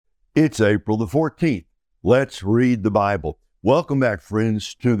It's April the 14th. Let's read the Bible. Welcome back,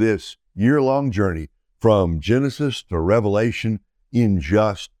 friends, to this year-long journey from Genesis to Revelation in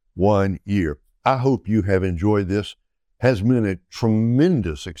just 1 year. I hope you have enjoyed this. Has been a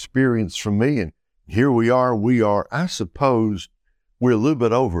tremendous experience for me, and here we are, I suppose, we're a little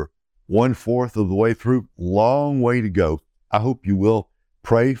bit over 1/4 of the way through. Long way to go. I hope you will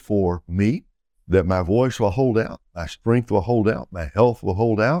pray for me, that my voice will hold out, my strength will hold out, my health will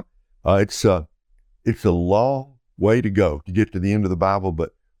hold out. It's a long way to go to get to the end of the Bible,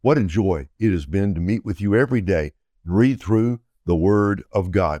 but what a joy it has been to meet with you every day, read through the Word of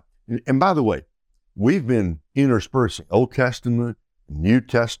God. And by the way, we've been interspersing Old Testament, New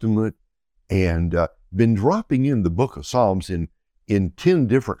Testament, and been dropping in the book of Psalms in 10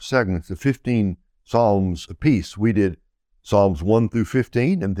 different segments of 15 Psalms apiece. We did Psalms 1 through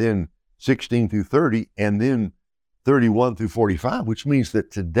 15, and then 16 through 30, and then 31 through 45, which means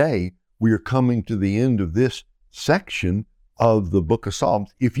that today we are coming to the end of this section of the book of Psalms.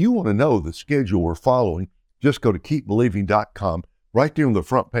 If you want to know the schedule we're following, just go to keepbelieving.com. Right there on the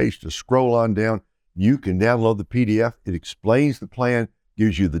front page, to scroll on down, you can download the PDF. It explains the plan,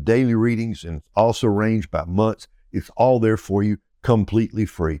 gives you the daily readings, and it's also arranged by months. It's all there for you, completely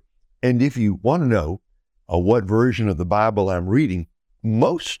free. And if you want to know what version of the Bible I'm reading,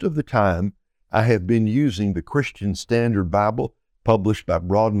 most of the time I have been using the Christian Standard Bible, published by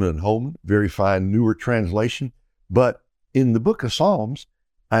Broadman and Holman, very fine newer translation. But in the book of Psalms,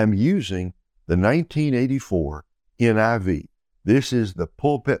 I'm using the 1984 NIV. This is the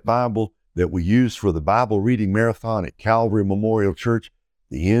pulpit Bible that we used for the Bible reading marathon at Calvary Memorial Church,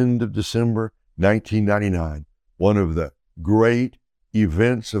 the end of December 1999. One of the great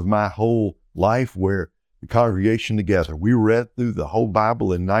events of my whole life, where the congregation together, we read through the whole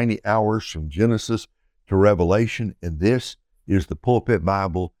Bible in 90 hours from Genesis to Revelation, and this is the pulpit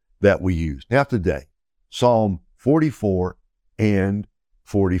Bible that we use. Now today, Psalm 44 and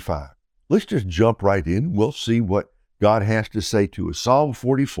 45. Let's just jump right in. We'll see what God has to say to us. Psalm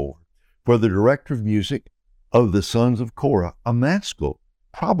 44, for the director of music of the sons of Korah, a maskil,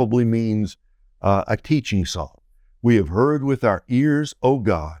 probably means a teaching psalm. We have heard with our ears, O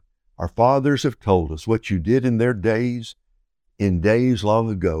God. Our fathers have told us what you did in their days, in days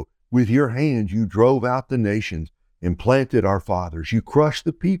long ago. With your hand you drove out the nations and planted our fathers. You crushed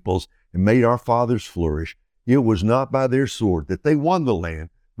the peoples and made our fathers flourish. It was not by their sword that they won the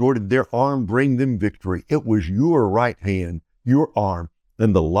land, nor did their arm bring them victory. It was your right hand, your arm,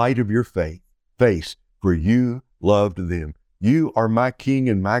 and the light of your face, for you loved them. You are my King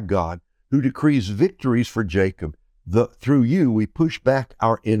and my God, who decrees victories for Jacob. Through you we push back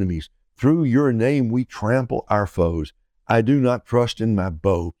our enemies. Through your name we trample our foes. I do not trust in my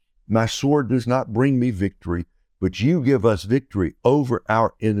bow. My sword does not bring me victory, but you give us victory over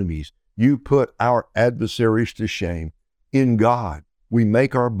our enemies. You put our adversaries to shame. In God we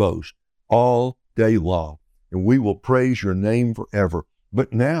make our boast all day long, and we will praise your name forever.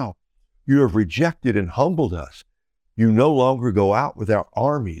 But now you have rejected and humbled us. You no longer go out with our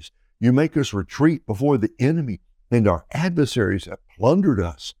armies. You make us retreat before the enemy, and our adversaries have plundered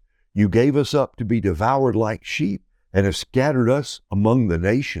us. You gave us up to be devoured like sheep, and have scattered us among the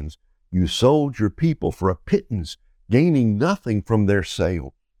nations. You sold your people for a pittance, gaining nothing from their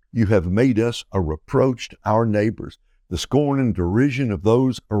sale. You have made us a reproach to our neighbors, the scorn and derision of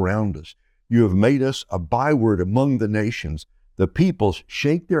those around us. You have made us a byword among the nations. The peoples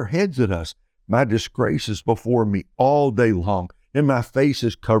shake their heads at us. My disgrace is before me all day long, and my face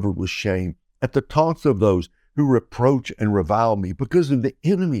is covered with shame at the taunts of those who reproach and revile me, because of the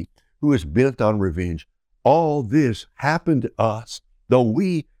enemy who is bent on revenge. All this happened to us, though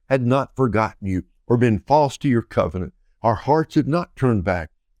we had not forgotten you or been false to your covenant. Our hearts had not turned back.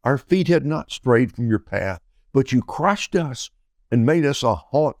 Our feet had not strayed from your path, but you crushed us and made us a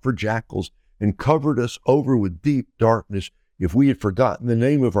haunt for jackals and covered us over with deep darkness. If we had forgotten the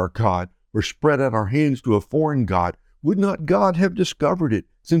name of our God or spread out our hands to a foreign God, would not God have discovered it,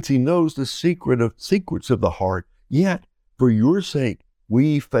 since he knows the secrets of the heart? Yet, for your sake,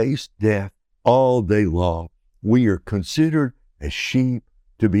 we face death all day long. We are considered as sheep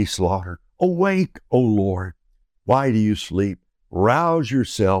to be slaughtered. Awake, O Lord. Why do you sleep? Rouse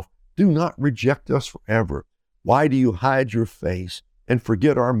yourself. Do not reject us forever. Why do you hide your face and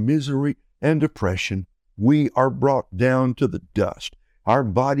forget our misery and depression? We are brought down to the dust. Our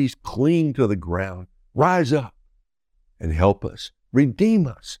bodies cling to the ground. Rise up and help us. Redeem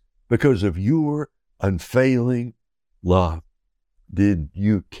us because of your unfailing love. Did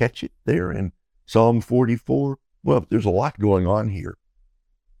you catch it there in Psalm 44? Well, there's a lot going on here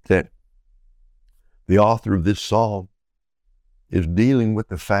that the author of this psalm is dealing with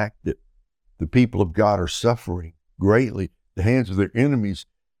the fact that the people of God are suffering greatly at the hands of their enemies.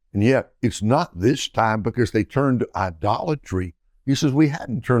 And yet it's not this time because they turned to idolatry. He says, we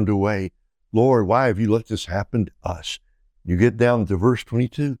hadn't turned away. Lord, why have you let this happen to us? You get down to verse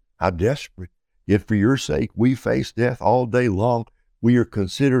 22, how desperate. Yet for your sake, we face death all day long. We are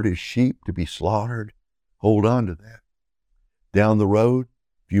considered as sheep to be slaughtered. Hold on to that. Down the road,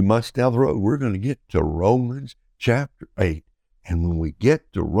 a few months down the road, we're going to get to Romans chapter 8. And when we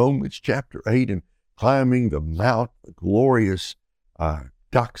get to Romans chapter 8 and climbing the mount, the glorious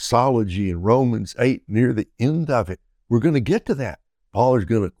doxology in Romans 8, near the end of it, we're going to get to that. Paul is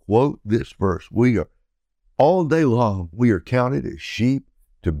going to quote this verse. We are, all day long, we are counted as sheep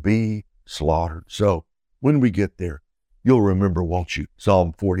to be slaughtered. So when we get there, you'll remember, won't you?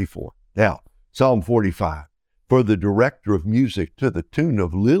 Psalm 44. Now, Psalm 45. For the director of music to the tune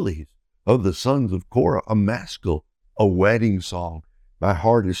of lilies of the sons of Korah, a maskil, a wedding song. My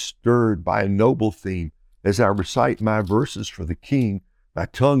heart is stirred by a noble theme as I recite my verses for the king. My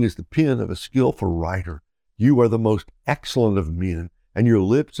tongue is the pen of a skillful writer. You are the most excellent of men, and your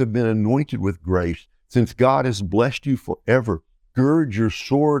lips have been anointed with grace. Since God has blessed you forever, gird your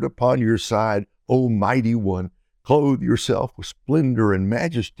sword upon your side, O mighty one. Clothe yourself with splendor and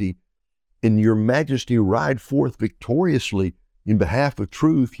majesty. In your majesty ride forth victoriously in behalf of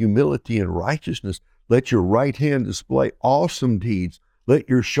truth, humility, and righteousness. Let your right hand display awesome deeds. Let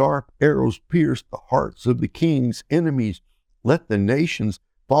your sharp arrows pierce the hearts of the king's enemies. Let the nations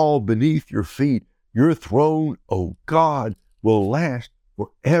fall beneath your feet. Your throne, O God, will last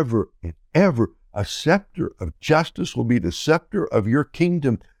forever and ever. A scepter of justice will be the scepter of your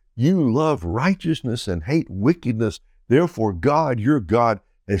kingdom. You love righteousness and hate wickedness. Therefore, God, your God,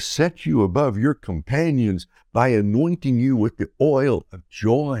 has set you above your companions by anointing you with the oil of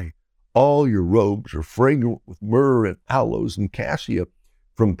joy. All your robes are fragrant with myrrh and aloes and cassia,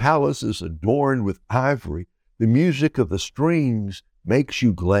 from palaces adorned with ivory. The music of the strings makes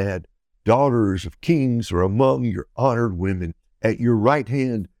you glad. Daughters of kings are among your honored women. At your right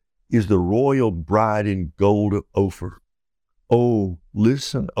hand is the royal bride in gold of Ophir. Oh,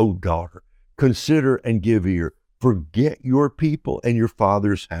 listen, O daughter, consider and give ear. Forget your people and your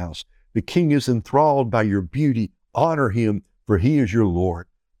father's house. The king is enthralled by your beauty. Honor him, for he is your Lord.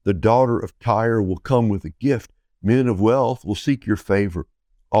 The daughter of Tyre will come with a gift. Men of wealth will seek your favor.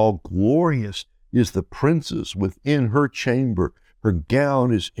 All glorious is the princess within her chamber. Her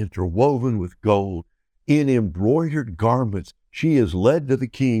gown is interwoven with gold. In embroidered garments she is led to the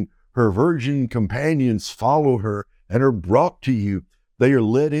king. Her virgin companions follow her and are brought to you. They are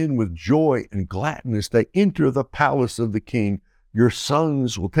led in with joy and gladness. They enter the palace of the king. Your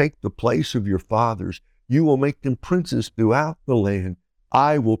sons will take the place of your fathers. You will make them princes throughout the land.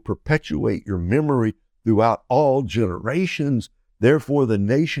 I will perpetuate your memory throughout all generations. Therefore, the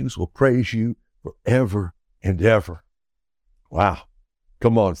nations will praise you forever and ever. Wow.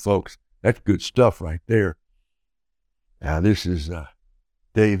 Come on, folks. That's good stuff right there. Now, this is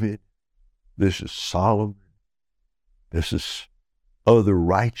David. This is Solomon. This is other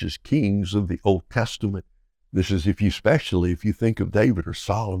righteous kings of the Old Testament. This is especially if you think of David or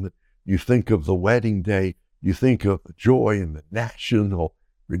Solomon, you think of the wedding day, you think of the joy and the national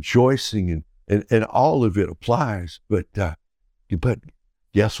rejoicing, and all of it applies. But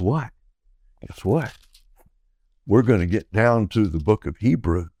guess what? Guess what? We're going to get down to the book of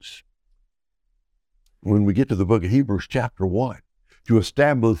Hebrews. When we get to the book of Hebrews chapter 1, to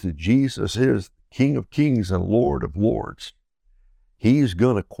establish that Jesus is King of kings and Lord of lords, he's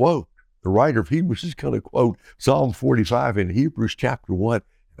going to quote, the writer of Hebrews is going to quote Psalm 45 in Hebrews chapter 1 and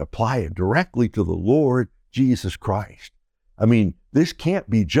apply it directly to the Lord Jesus Christ. I mean, this can't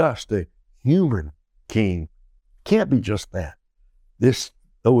be just a human king. Can't be just that. This,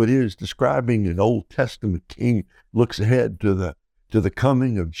 though it is describing an Old Testament king, looks ahead to the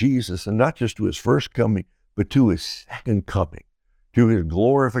coming of Jesus, and not just to his first coming, but to his second coming, to his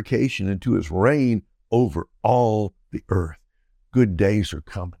glorification and to his reign over all the earth. Good days are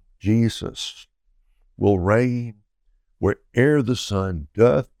coming. Jesus will reign where'er the sun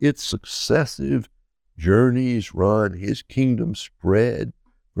doth its successive journeys run. His kingdom spread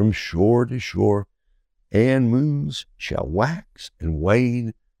from shore to shore, and moons shall wax and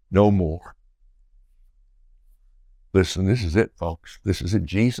wane no more. Listen, this is it, folks. This is it.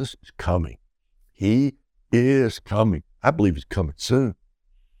 Jesus is coming. He is coming. I believe he's coming soon.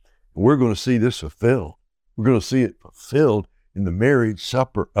 We're going to see this fulfilled. We're going to see it fulfilled in the marriage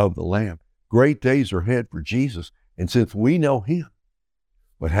supper of the Lamb. Great days are ahead for Jesus. And since we know him,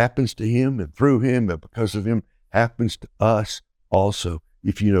 what happens to him and through him and because of him happens to us also.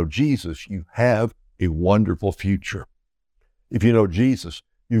 If you know Jesus, you have a wonderful future. If you know Jesus,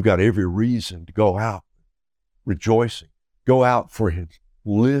 you've got every reason to go out rejoicing. Go out for Him.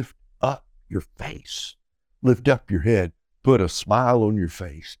 Lift up your face. Lift up your head. Put a smile on your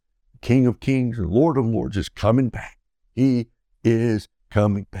face. The King of Kings and Lord of Lords is coming back. He is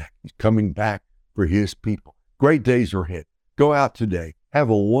coming back. He's coming back for His people. Great days are ahead. Go out today. Have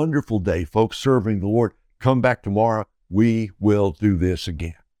a wonderful day, folks, serving the Lord. Come back tomorrow. We will do this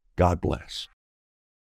again. God bless.